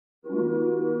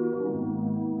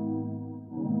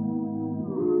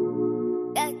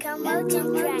I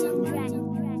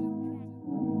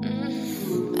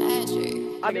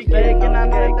be cake and I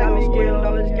know that they gon' steal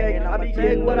all this cake. I be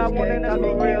cake what I want and that's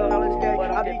for real. But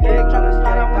I be cake tryna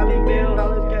slide on my big bills.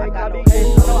 I got no cake,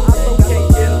 so no I can't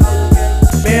chill.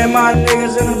 Me and my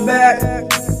niggas in the back.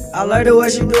 I like the way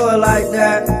she do it like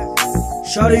that.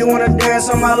 Shorty, you wanna dance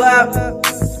on my lap?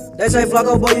 They say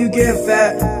Flacko, boy, you getting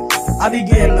fat. I be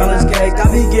getting all this cake, I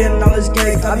be getting all this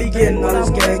cake, I be getting all this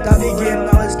cake, I be getting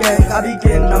all this cake, I be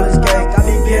getting all this cake, I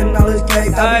be getting all this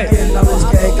cake, I be getting all this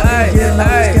cake, I be getting all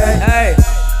this cake. Hey,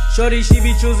 shorty, she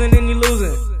be choosing and he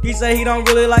losing. He say he don't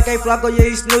really like Aflacko, yeah,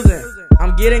 he snoozing.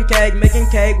 I'm getting cake,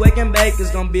 making cake, wake and bake. It's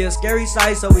gonna be a scary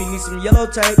sight, so we need some yellow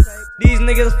tape. These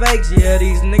niggas fakes, yeah,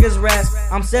 these niggas rats.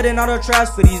 I'm setting all the traps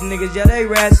for these niggas, yeah, they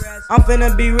rats. I'm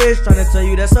finna be rich, tryna tell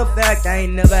you that's a fact. I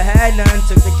ain't never had none,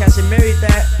 took the cash and married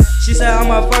that. She said I'm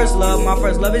my first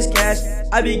love is cash.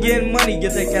 I be getting money,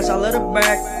 get that cash, I let her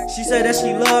back. She said that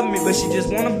she love me, but she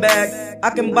just want a bag. I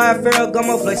can buy a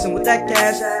Aflacko flexing with that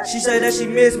cash. She said that she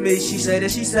miss me, she said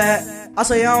that she sad. I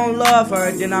say I don't love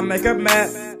her, then I make her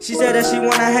mad. She said that she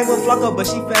wanna hang with Flacko, but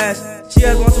she fast. She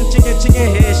just want some chicken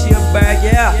head, she a bag,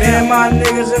 yeah. Me and my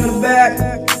niggas in the back.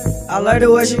 I like the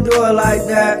way she do it like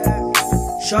that.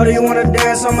 Shorty, you wanna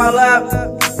dance on my lap?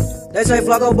 They say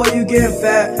Flacko, boy, you getting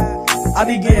fat. I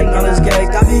be getting all this cake,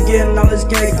 I be getting all this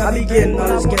cake, I be getting all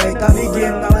this cake, I be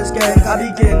getting all this cake, I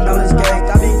be getting all this cake,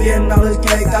 I be getting all this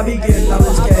cake, I be getting all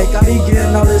this cake, I be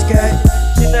getting all this cake.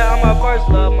 She said I'm my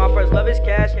first love is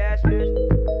cash.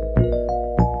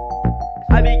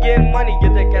 I be getting money,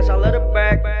 get that cash, I let her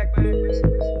back.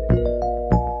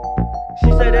 She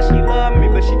said that she love me,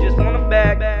 but she just want a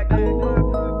bag.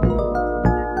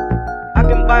 I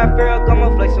can buy a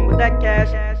Aflacko flexing with that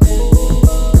cash.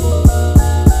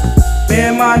 Me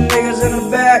and my niggas in the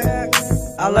back.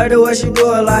 I like the way she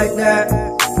do it like that.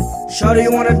 Shorty,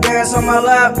 you wanna dance on my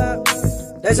lap?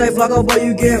 They say Flacko, boy,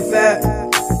 you getting fat.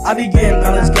 I be getting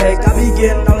all this cake, I be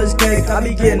getting all this cake, I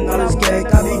be getting all this cake,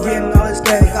 I be getting all this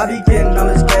cake, I be getting all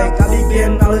this cake, I be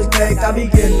getting all this cake, I be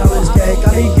getting all this cake,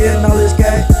 I be getting all this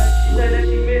cake. She said that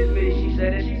she miss me, she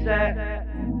said that she sad.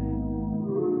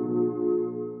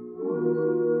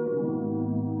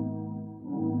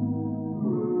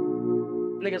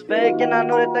 Niggas fake and I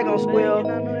know that they gon' squeal.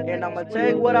 And I'ma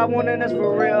take what I want and that's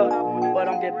for real. But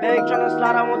I'm get big tryna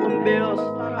slide, I want them bills.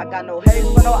 I got no hate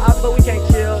for no ops, but we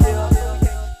can't chill.